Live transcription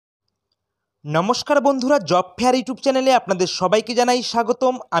নমস্কার বন্ধুরা, job fair YouTube চ্যানেলে আপনাদের সবাইকে জানাই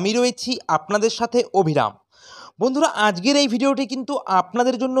স্বাগতম। আমি রয়েছি আপনাদের সাথে অভিরাম। বন্ধুরা, আজকের এই ভিডিওটি কিন্তু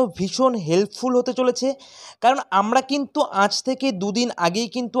আপনাদের জন্য ভীষণ হেল্পফুল হতে চলেছে, কারণ আমরা কিন্তু আজ থেকে দুদিন আগেই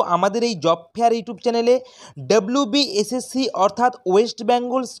কিন্তু আমাদের এই জব ফেয়ার ইউটিউব চ্যানেলে WBSSC অর্থাৎ ওয়েস্ট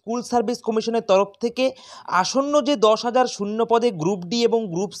বেঙ্গল স্কুল সার্ভিস কমিশনের তরফ থেকে আসন্ন যে 10,000 শূন্য পদে গ্রুপ ডি এবং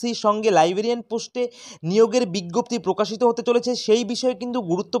গ্রুপ সির সঙ্গে লাইব্রেরিয়ান পোস্টে নিয়োগের বিজ্ঞপ্তি প্রকাশিত হতে চলেছে, সেই বিষয়ে কিন্তু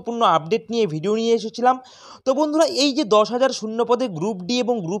গুরুত্বপূর্ণ আপডেট নিয়ে ভিডিও নিয়ে এসেছিলাম। তো বন্ধুরা, এই যে 10,000 শূন্য পদে গ্রুপ ডি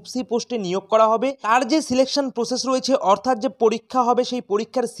এবং গ্রুপ সি পোস্টে নিয়োগ করা হবে, তার যে সিলেকশন প্রসেস রয়েছে অর্থাৎ যে পরীক্ষা হবে, সেই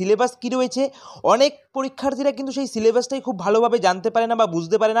পরীক্ষার সিলেবাস কী রয়েছে, অনেক পরীক্ষার্থীরা কিন্তু সেই সিলেবাসটাই খুব ভালোভাবে জানতে পারে না বা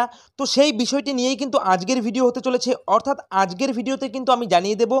বুঝতে পারে না। তো সেই বিষয়টি নিয়েই কিন্তু আজকের ভিডিও হতে চলেছে। অর্থাৎ আজকের ভিডিওতে কিন্তু আমি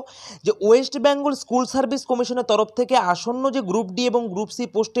জানিয়ে দেব যে ওয়েস্ট বেঙ্গল স্কুল সার্ভিস কমিশনের তরফ থেকে আসন্ন যে গ্রুপ ডি এবং গ্রুপ সি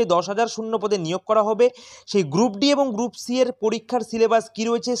পোস্টে 10,000 শূন্য পদে নিয়োগ করা হবে, সেই গ্রুপ ডি এবং গ্রুপ সি এর পরীক্ষার সিলেবাস কী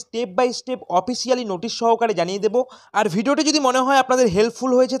রয়েছে step by step officially notice সহকারে জানিয়ে দেব। আর ভিডিওটি যদি মনে হয় আপনাদের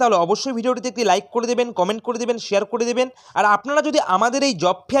হেল্পফুল হয়েছে, তাহলে অবশ্যই ভিডিওটিতে একটি লাইক করে দেবেন, কমেন্ট করে দেবেন, শেয়ার করে দেবেন। আর আপনারা যদি আমাদের এই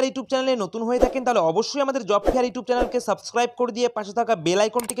জব ফেয়ার ইউটিউব চ্যানেলে নতুন হয়ে থাকেন, তাহলে অবশ্যই আমাদের জব ফেয়ার ইউটিউব চ্যানেলকে সাবস্ক্রাইব করে দিয়ে পাশে থাকা বেল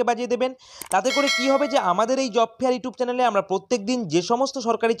আইকনটিকে বাজিয়ে দেবেন। তাতে করে কি হবে যে আমাদের এই জব ফেয়ার ইউটিউব চ্যানেলে আমরা প্রত্যেক দিন যে সমস্ত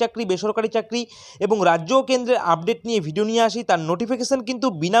সরকারি চাকরি, বেসরকারি চাকরি এবং রাজ্য ও কেন্দ্রের আপডেট নিয়ে ভিডিও নিয়ে আসি, তার নোটিফিকেশন কিন্তু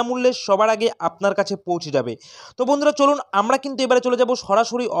বিনামূল্যে সবার আগে আপনার কাছে পৌঁছে যাবে। তো বন্ধুরা, চলুন আমরা কিন্তু এবারে চলে যাব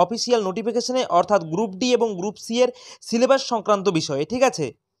সরাসরি অফিসিয়াল নোটিফিকেশনে, অর্থাৎ গ্রুপ ডি এবং গ্রুপ সি এর সিলেবাস সংক্রান্ত বিষয়ে। ঠিক আছে,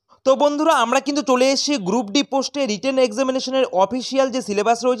 তো বন্ধুরা, আমরা কিন্তু চলে এসেছি গ্রুপ ডি পোস্টে রিটেন এক্সামিনেশনের অফিসিয়াল যে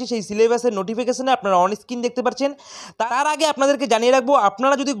সিলেবাস রয়েছে, সেই সিলেবাসের নোটিফিকেশনে আপনারা অন স্ক্রিন দেখতে পাচ্ছেন। তার আগে আপনাদেরকে জানিয়ে রাখবো,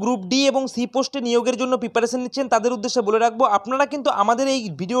 আপনারা যদি গ্রুপ ডি এবং সি পোস্টে নিয়োগের জন্য প্রিপারেশন নিচ্ছেন, তাদের উদ্দেশ্যে বলে রাখবো, আপনারা কিন্তু আমাদের এই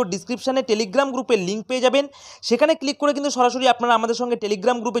ভিডিওর ডিসক্রিপশানে টেলিগ্রাম গ্রুপের লিঙ্ক পেয়ে যাবেন। সেখানে ক্লিক করে কিন্তু সরাসরি আপনারা আমাদের সঙ্গে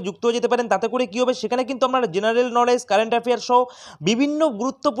টেলিগ্রাম গ্রুপে যুক্ত হয়ে যেতে পারেন। তাতে করে কী হবে, সেখানে কিন্তু আমরা জেনারেল নলেজ, কারেন্ট অ্যাফেয়ার্স সহ বিভিন্ন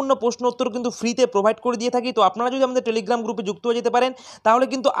গুরুত্বপূর্ণ প্রশ্ন উত্তর কিন্তু ফ্রিতে প্রোভাইড করে দিয়ে থাকি। তো আপনারা যদি আমাদের টেলিগ্রাম গ্রুপে যুক্ত হয়ে যেতে পারেন, তাহলে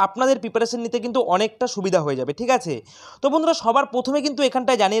কিন্তু আপনাদের প্রিপারেশন নিতে কিন্তু অনেকটা সুবিধা হয়ে যাবে। ঠিক আছে, তো বন্ধুরা, সবার প্রথমে কিন্তু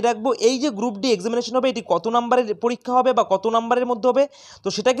এখানটায় জানিয়ে রাখবো, এই যে গ্রুপ ডি এক্সামিনেশন হবে, এটি কত নাম্বারের পরীক্ষা হবে বা কত নাম্বারের মধ্যে হবে, তো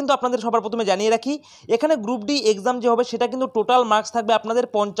সেটা কিন্তু আপনাদের সবার প্রথমে জানিয়ে রাখি। এখানে গ্রুপ ডি এক্সাম যে হবে, সেটা কিন্তু টোটাল মার্কস থাকবে আপনাদের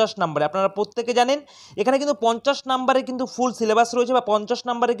 50 নাম্বারে। আপনারা প্রত্যেকে জানেন এখানে কিন্তু 50 নাম্বারের কিন্তু ফুল সিলেবাস রয়েছে বা 50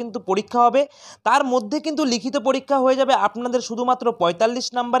 নাম্বারের কিন্তু পরীক্ষা হবে। তার মধ্যে কিন্তু লিখিত পরীক্ষা হয়ে যাবে আপনাদের শুধুমাত্র 45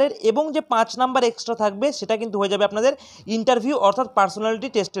 নাম্বারের, এবং যে 5 নাম্বার এক্সট্রা থাকবে সেটা কিন্তু হয়ে যাবে আপনাদের ইন্টারভিউ অর্থাৎ পার্সোনালিটি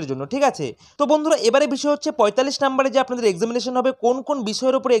টেস্টের জন্য। ঠিক আছে, তো বন্ধুরা, এবারে বিষয় হচ্ছে 45 নাম্বারে যে আপনাদের এক্সামিনেশন হবে, কোন কোন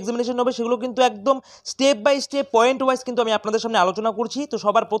বিষয়ের উপরে এক্সামিনেশন হবে, সেগুলো কিন্তু একদম step by step point wise কিন্তু আমি আপনাদের সামনে আলোচনা করছি। তো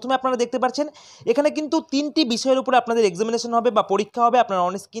সবার প্রথমে আপনারা দেখতে পাচ্ছেন এখানে কিন্তু 3টি বিষয়ের উপরে আপনাদের এক্সামিনেশন হবে বা পরীক্ষা হবে। আপনারা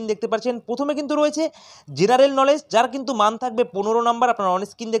অন স্ক্রিন দেখতে পাচ্ছেন, প্রথমে কিন্তু রয়েছে জেনারেল নলেজ, যার কিন্তু মান থাকবে 15 নাম্বার, আপনারা অন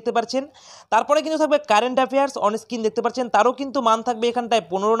স্ক্রিন দেখতে পাচ্ছেন। তারপরে কিন্তু থাকবে কারেন্ট অ্যাফেয়ার্স, অন স্ক্রিন দেখতে পাচ্ছেন, তারও কিন্তু মান থাকবে এখানটায়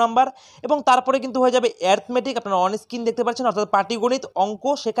 15 নাম্বার। এবং তারপরে কিন্তু হয়ে যাবে অ্যারিথমেটিক, আপনারা অন স্ক্রিন দেখতে পাচ্ছেন, অর্থাৎ পাটিগণিত, অঙ্ক,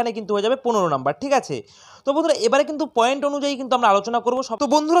 সেখানে কিন্তু হয়ে যাবে 15 নাম্বার। ঠিক আছে, তো বন্ধুরা, এবারে কিন্তু পয়েন্ট অনুযায়ী কিন্তু আমরা আলোচনা করবো। তো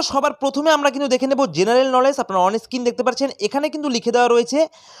বন্ধুরা, সবার প্রথমে আমরা কিন্তু দেখে নেব জেনারেল নলেজ। আপনারা অন স্ক্রিন দেখতে পাচ্ছেন, এখানে কিন্তু লিখে দেওয়া রয়েছে,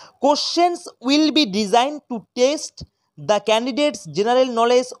 questions will be design to test the candidates general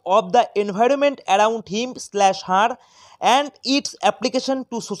knowledge of the environment around হিম/হার and it's application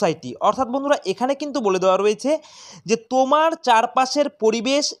to society. অর্থাৎ বন্ধুরা, এখানে কিন্তু বলে দেওয়া রয়েছে যে তোমার চারপাশের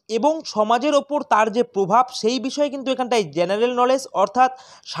পরিবেশ এবং সমাজের ওপর তার যে প্রভাব, সেই বিষয়ে কিন্তু এখানটায় জেনারেল নলেজ অর্থাৎ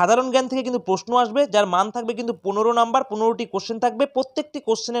সাধারণ জ্ঞান থেকে কিন্তু প্রশ্ন আসবে, যার মান থাকবে কিন্তু 15 নাম্বার। 15টি কোশ্চেন থাকবে, প্রত্যেকটি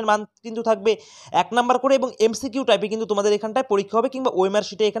কোশ্চেনের মান কিন্তু থাকবে 1 নাম্বার করে, এবং এমসিকিউ টাইপে কিন্তু তোমাদের এখানটায় পরীক্ষা হবে, কিংবা ওএমআর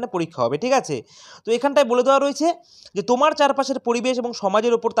শিটে এখানে পরীক্ষা হবে। ঠিক আছে, তো এখানটায় বলে দেওয়া রয়েছে যে তোমার চারপাশের পরিবেশ এবং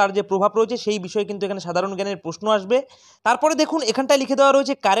সমাজের ওপর তার যে প্রভাব রয়েছে, সেই বিষয়ে কিন্তু এখানে সাধারণ জ্ঞানের প্রশ্ন আসবে। তারপরে দেখুন এখানটায় লিখে দেওয়া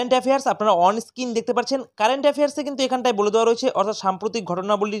রয়েছে কারেন্ট অ্যাফেয়ার্স, আপনারা অন স্ক্রিন দেখতে পাচ্ছেন। কারেন্ট অ্যাফেয়ার্সে কিন্তু এখানটায় বলে দেওয়া রয়েছে, অর্থাৎ সাম্প্রতিক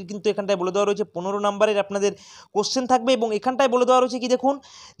ঘটনাবলীর কিন্তু এখানটায় বলে দেওয়া রয়েছে 15 নাম্বারের আপনাদের কোশ্চেন থাকবে। এবং এখানটায় বলে দেওয়া রয়েছে কি দেখুন,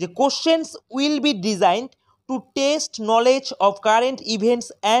 যে questions will be designed to test knowledge of current events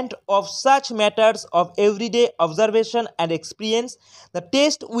and of such matters of everyday observation and experience. The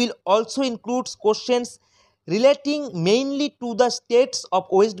test will also include questions relating mainly to the states of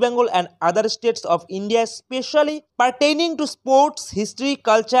West Bengal and other states of India, especially pertaining to sports, history,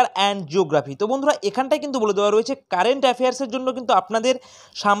 culture and geography. তো বন্ধুরা, এখানটায় কিন্তু বলে দেওয়া রয়েছে current অ্যাফেয়ার্সের জন্য কিন্তু আপনাদের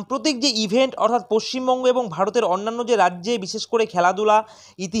সাম্প্রতিক যে ইভেন্ট, অর্থাৎ পশ্চিমবঙ্গ এবং ভারতের অন্যান্য যে রাজ্যে বিশেষ করে খেলাধুলা,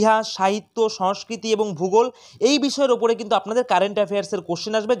 ইতিহাস, সাহিত্য, সংস্কৃতি এবং ভূগোল, এই বিষয়ের উপরে কিন্তু আপনাদের কারেন্ট অ্যাফেয়ার্সের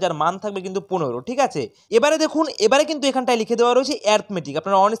কোশ্চেন আসবে, যার মান থাকবে কিন্তু 15। ঠিক আছে, এবারে দেখুন, এবারে কিন্তু এখানটায় লিখে দেওয়া রয়েছে অ্যারিথমেটিক।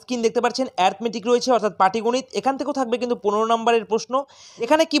 আপনারা অন স্ক্রিন দেখতে পাচ্ছেন, অ্যারিথমেটিক রয়েছে অর্থাৎ পাটিগণিত, এখান থেকেও থাকবে কিন্তু 15 নম্বরের প্রশ্ন।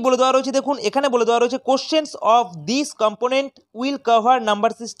 এখানে কি বলে দেওয়া রয়েছে দেখুন, এখানে বলে দেওয়া রয়েছে questions of this component will cover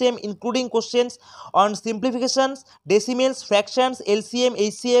number system including questions on সিম্পলিফিকেশনস, ডেসিমেলস, fractions, LCM,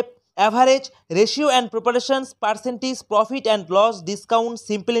 HCF average, ratio and preparations, percentage, profit and loss, discount,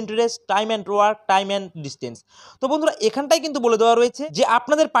 simple interest, time and work, time and distance. তো বন্ধুরা এখানটাই কিন্তু বলে দেওয়া রয়েছে যে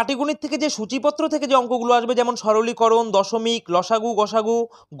আপনাদের পাটিগণিত থেকে যে সূচিপত্র থেকে যে অঙ্কগুলো আসবে, যেমন সরলীকরণ, দশমিক, লসাগু, গসাগু,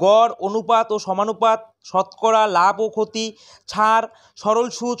 গড়, অনুপাত ও সমানুপাত, শতকরা, লাভ ও ক্ষতি, ছাড়, সরল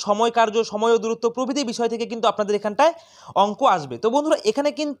সুদ, সময় কার্য, সময় ও দূরত্ব প্রভৃতি বিষয় থেকে কিন্তু আপনাদের এখানটায় অঙ্ক আসবে। তো বন্ধুরা এখানে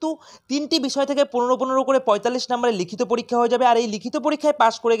কিন্তু 3টি বিষয় থেকে 15 করে 45 নম্বরের লিখিত পরীক্ষা হয়ে যাবে। আর এই লিখিত পরীক্ষায়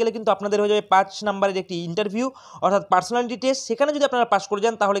পাশ করে গেলে কিন্তু আপনাদের হয়ে যাবে 5 নম্বরের একটি ইন্টারভিউ অর্থাৎ পার্সোনালিটি টেস্ট। সেখানে যদি আপনারা পাশ করে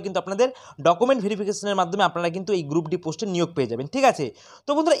যান তাহলে কিন্তু আপনাদের ডকুমেন্ট ভেরিফিকেশনের মাধ্যমে আপনারা কিন্তু এই গ্রুপ ডি পোস্টে নিয়োগ পেয়ে যাবেন। ঠিক আছে,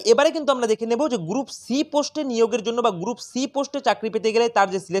 তো বন্ধুরা এবারে কিন্তু আমরা দেখে নেব যে গ্রুপ সি পোস্টে নিয়োগের জন্য বা গ্রুপ সি পোস্টে চাকরি পেতে গেলে তার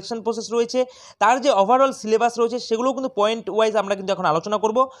যে সিলেকশন প্রসেস রয়েছে, তার যে ওভারঅল সিলেবাস রয়েছে, সেগুলো কিন্তু পয়েন্ট ওয়াইজ আমরা কিন্তু এখন আলোচনা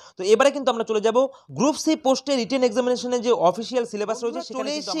করব। তো এবারে কিন্তু আমরা চলে যাব গ্রুপ সি পোস্টে রিটেন এক্সামিনেশনের যে অফিসিয়াল সিলেবাস রয়েছে সেখানে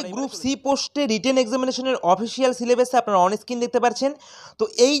কিন্তু আমরা গ্রুপ সি পোস্টে রিটেন এক্সামিনেশনের অফিসিয়াল সিলেবাসে আপনারা অন স্ক্রিন দেখতে পাচ্ছেন। তো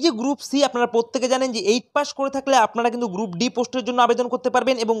এই যে গ্রুপ সি আপনারা প্রত্যেকে জানেন যে 8 পাস করে থাকলে আপনারা কিন্তু গ্রুপ ডি পোস্টের জন্য আবেদন করতে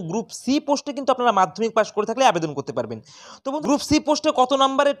পারবেন এবং গ্রুপ সি পোস্টে কিন্তু আপনারা মাধ্যমিক পাস করে থাকলে আবেদন করতে পারবেন। তো গ্রুপ সি পোস্টে কত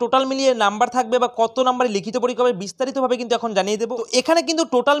নম্বরে টোটাল মিলিয়ে নাম্বার থাকবে বা কত নম্বরে লিখিত পরীক্ষা হবে বিস্তারিতভাবে কিন্তু এখন জানিয়ে দেবো। তো এখানে কিন্তু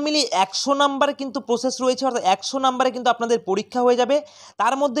টোটাল মিলিয়ে 100 নাম্বার কিন্তু প্রসেস রয়েছে, অর্থাৎ 100 নাম্বারে কিন্তু আপনাদের পরীক্ষা হয়ে যাবে।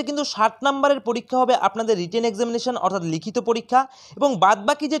 তার মধ্যে কিন্তু 60 নাম্বারের পরীক্ষা হবে আপনাদের রিটেন এক্সামিনেশন অর্থাৎ লিখিত পরীক্ষা, এবং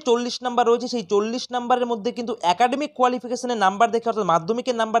বাদবাকি যে 40 নাম্বার রয়েছে সেই 40 নাম্বারের মধ্যে কিন্তু একাডেমিক কোয়ালিফিকেশনের নাম্বার দেখে অর্থাৎ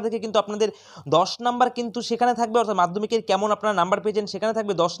মাধ্যমিকের নাম্বার দেখে কিন্তু আপনাদের 10 নাম্বার কিন্তু সেখানে থাকবে, অর্থাৎ মাধ্যমিকের কেমন আপনারা নাম্বার পেয়েছেন সেখানে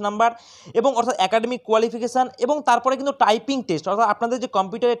থাকবে 10 নাম্বার, এবং অর্থাৎ একাডেমিক কোয়ালিফিকেশান, এবং তারপরে কিন্তু টাইপিং টেস্ট অর্থাৎ আপনাদের যে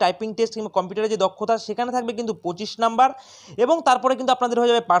কম্পিউটারে টাইপিং টেস্ট কিংবা কম্পিউটারে যে দক্ষতা সেখানে থাকবে কিন্তু 25 নাম্বার, এবং তারপরে কিন্তু আপনাদের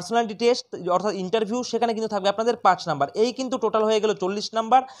হয়ে যাবে পার্সোনালিটি টেস্ট অর্থাৎ ইন্টারভিউ, সেখানে কিন্তু থাকবে আপনাদের 5 নাম্বার। এই কিন্তু টোটাল হয়ে গেল 40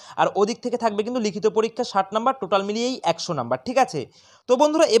 নাম্বার, আর ওদিক থেকে থাকবে কিন্তু লিখিত পরীক্ষা 60 নাম্বার, টোটাল মিলিয়েই 100 নাম্বার। ঠিক আছে, তো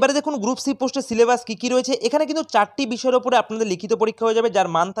বন্ধুরা এবারে দেখুন গ্রুপ সি পোস্টের সিলেবাস কী কী রয়েছে। এখানে কিন্তু 4টি বিষয়ের উপরে আপনাদের লিখিত পরীক্ষা হয়ে যাবে, যার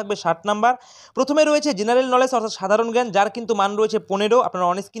মান থাকবে 60 নাম্বার। প্রথমে রয়েছে জেনারেল নলেজ অর্থাৎ সাধারণ জ্ঞান, যার কিন্তু মান রয়েছে 15, আপনারা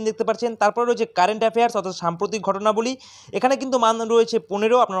অন স্ক্রিন দেখতে পাচ্ছেন। তারপরে রয়েছে কারেন্ট অ্যাফেয়ার্স অর্থাৎ সাম্প্রতিক ঘটনাবলী, এখানে কিন্তু মান রয়েছে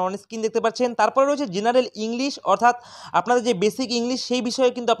 15, আপনারা অন স্ক্রিন দেখতে পাচ্ছেন। তারপরে রয়েছে জেনারেল ইংলিশ অর্থাৎ আপনাদের যে বেসিক ইংলিশ সেই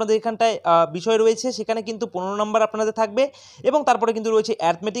বিষয়ে কিন্তু আপনাদের এখানটায় বিষয় রয়েছে, সেখানে কিন্তু 15 নাম্বার আপনাদের থাকবে, এবং তারপরে কিন্তু রয়েছে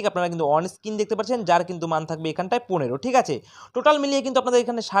অ্যারিথমেটিক, আপনারা কিন্তু অন স্ক্রিন দেখতে পাচ্ছেন, যার কিন্তু মান থাকবে এখানটায় 15। ঠিক আছে, টোটাল মিলিয়ে কিন্তু আপনাদের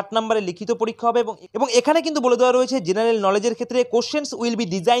এখানে 60 নাম্বারের লিখিত পরীক্ষা হবে, এবং এখানে কিন্তু বলে দেওয়া রয়েছে জেনারেল নলেজের ক্ষেত্রে questions will be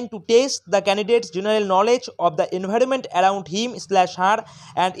design to test the candidates general knowledge of the environment around হিম/হার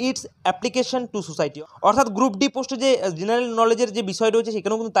and it's application to society. অর্থাৎ গ্রুপ ডি পোস্টে যে জেনারেল নলেজের যে বিষয় রয়েছে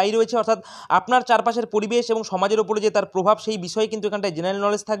সেখানেও কিন্তু তাই রয়েছে, অর্থাৎ আপনার চারপাশের পরিবেশ এবং সমাজের উপরে যে তার প্রভাব সেই বিষয়ে কিন্তু এখানটায় জেনারেল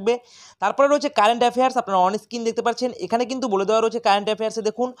নলেজ থাকবে। তারপরে রয়েছে কারেন্ট অ্যাফেয়ার্স, আপনারা অন স্ক্রিন দেখতে পাচ্ছেন, এখানে কিন্তু বলে দেওয়া রয়েছে কারেন্ট অ্যাফেয়ার্সে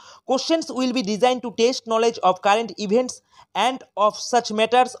দেখুন questions will be design to test knowledge of current events and of such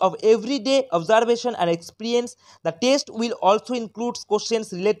matters of everyday observation and experience. The test will also include questions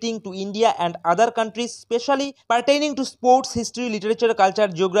relating to India and other countries, especially pertaining to sports, history, literature, culture,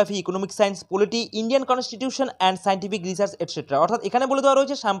 geography, economic science, polity, Indian constitution and scientific research etc. অর্থাৎ এখানে বলে দেওয়া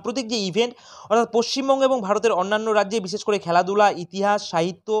রয়েছে সাম্প্রতিক যে event অর্থাৎ পশ্চিমবঙ্গ এবং ভারতের অন্যান্য রাজ্যে বিশেষ করে খেলাধুলা, ইতিহাস,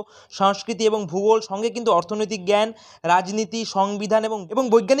 সাহিত্য, সংস্কৃতি এবং ভূগোল, সঙ্গে কিন্তু অর্থনৈতিক জ্ঞান, রাজনীতি, সংবিধান এবং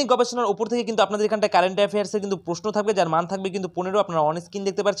বৈজ্ঞানিক গবেষণার উপর থেকে কিন্তু আপনাদের এখানটায় কারেন্ট অ্যাফেয়ার্সের কিন্তু প্রশ্ন থাকবে, যার মান থাকবে কিন্তু 15, আপনারা অন স্ক্রিন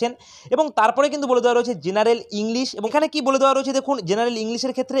দেখতে পাচ্ছেন। এবং তারপরে কিন্তু বলে দেওয়া রয়েছে জেনারেল ইংলিশ, এবং এখানে কি বলে দেওয়া রয়েছে দেখুন জেনারেল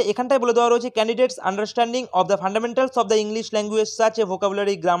ইংলিশের ক্ষেত্রে এখানটায় বলে দেওয়া রয়েছে candidates understanding of the fundamentals of the English language such a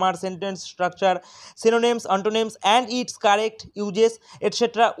vocabulary, grammar, sentence structure, synonyms, antonyms and it's correct uses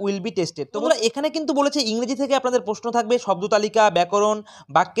etcetera will be tested. তোমরা এখানে কিন্তু বলেছে ইংরেজি থেকে আপনাদের প্রশ্ন থাকবে শব্দ তালিকা, ব্যাকরণ,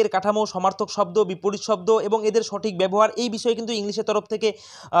 বাক্যের কাঠামো, সমার্থক শব্দ, বিপরীত শব্দ এবং এদের সঠিক ব্যবহার, এই বিষয়ে কিন্তু ইংলিশের তরফ থেকে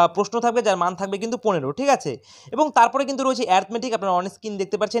প্রশ্ন থাকবে, যার মান থাকবে কিন্তু 15। ঠিক আছে, এবং তারপরে কিন্তু রয়েছে অ্যারিথমেটিক, আপনারা অন স্ক্রিন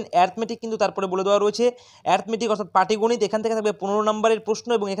দেখতে পাচ্ছেন অ্যারিথমেটিক কিন্তু তারপরে বলে দেওয়া রয়েছে অ্যারিথমেটিক অর্থাৎ পাটিগণিত, এখান থেকে থাকবে 15 নম্বরের প্রশ্ন,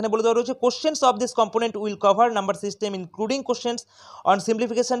 এবং এখানে বলে দেওয়া রয়েছে questions of this component will cover number system including questions on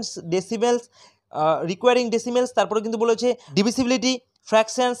সিম্পলিফিকেশনস, ডেসিমেলস, recurring ডেসিমেলস, তারপরে কিন্তু বলেছে divisibility,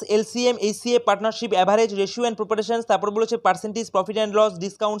 fractions, LCM, HCA, partnership, average, ratio and প্রপারেশনস, তারপর বলেছে percentage, profit and loss,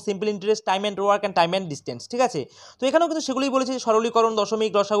 discount, simple interest, time and work and time and distance. ঠিক আছে, তো এখানেও কিন্তু সেগুলোই বলেছে সরলীকরণ,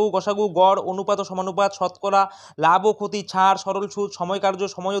 দশমিক, লসাগু, গসাগু, গড়, অনুপাত ও সমানুপাত, শতকরা, লাভ ও ক্ষতি, ছাড়, সরল সুদ, সময় কার্য,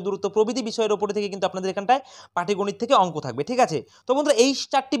 সময় ও দূরত্ব প্রভৃতি বিষয়ের উপরে থেকে কিন্তু আপনাদের এখানটায় পাটিগণিত থেকে অঙ্ক থাকবে। ঠিক আছে, তো বন্ধুরা এই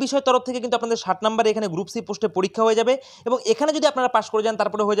 4টি বিষয়ের তরফ থেকে কিন্তু আপনাদের 60 নম্বরে এখানে গ্রুপ সি পোস্টে পরীক্ষা হয়ে যাবে, এবং এখানে যদি আপনারা পাস করে যান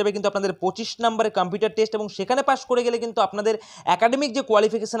তারপরে হয়ে যাবে কিন্তু আপনাদের 25 নম্বরের কম্পিউটার টেস্ট, এবং সেখানে পাস করে গেলে কিন্তু আপনাদের একাডেমিক যে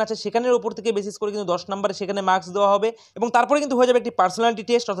কোয়ালিফিকেশন আছে সেখানের উপর থেকে বেসিস করে কিন্তু 10 নম্বরে সেখানে মার্কস দেওয়া হবে এবং তারপরে কিন্তু হয়ে যাবে একটি পার্সোনালিটি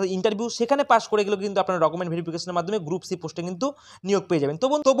টেস্ট অর্থাৎ ইন্টারভিউ, সেখানে পাস করে গেলে কিন্তু আপনারা ডকুমেন্ট ভেরিফিকেশনের মাধ্যমে গ্রুপ সি পোস্টে কিন্তু নিয়োগ পেয়ে যাবেন।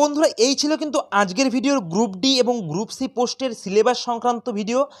 তো বন্ধুরা এই ছিল কিন্তু আজকের ভিডিওর গ্রুপ ডি এবং গ্রুপ সি পোস্টের সিলেবাস সংক্রান্ত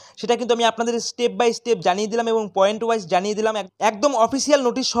ভিডিও। সেটা কিন্তু আমি আপনাদের স্টেপ বাই স্টেপ জানিয়ে দিলাম এবং পয়েন্ট ওয়াইজ জানিয়ে দিলাম, একদম অফিসিয়াল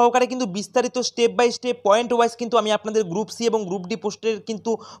নোটিশ সহকারে কিন্তু বিস্তারিত step by step point wise কিন্তু আমি আপনাদের গ্রুপ সি এবং গ্রুপ ডি পোস্টের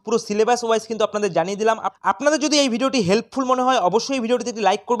কিন্তু পুরো সিলেবাস ওয়াইজ কিন্তু আপনাদের জানিয়ে দিলাম। আপনাদের যদি এই ভিডিওটি হেল্পফুল মনে হয় অবশ্যই এই ভিডিওটিতে একটি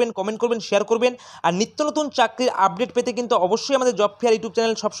লাইক করবেন, কমেন্ট করবেন, শেয়ার করবেন। আর নিত্য নতুন চাকরির আপডেট পেতে কিন্তু অবশ্যই আমাদের জব ফেয়ার ইউটিউব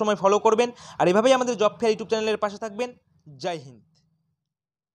চ্যানেল সবসময় ফলো করবেন। আর এভাবেই আমাদের জব ফেয়ার ইউটিউব চ্যানেলের পাশে থাকবেন। জয় হিন্দ।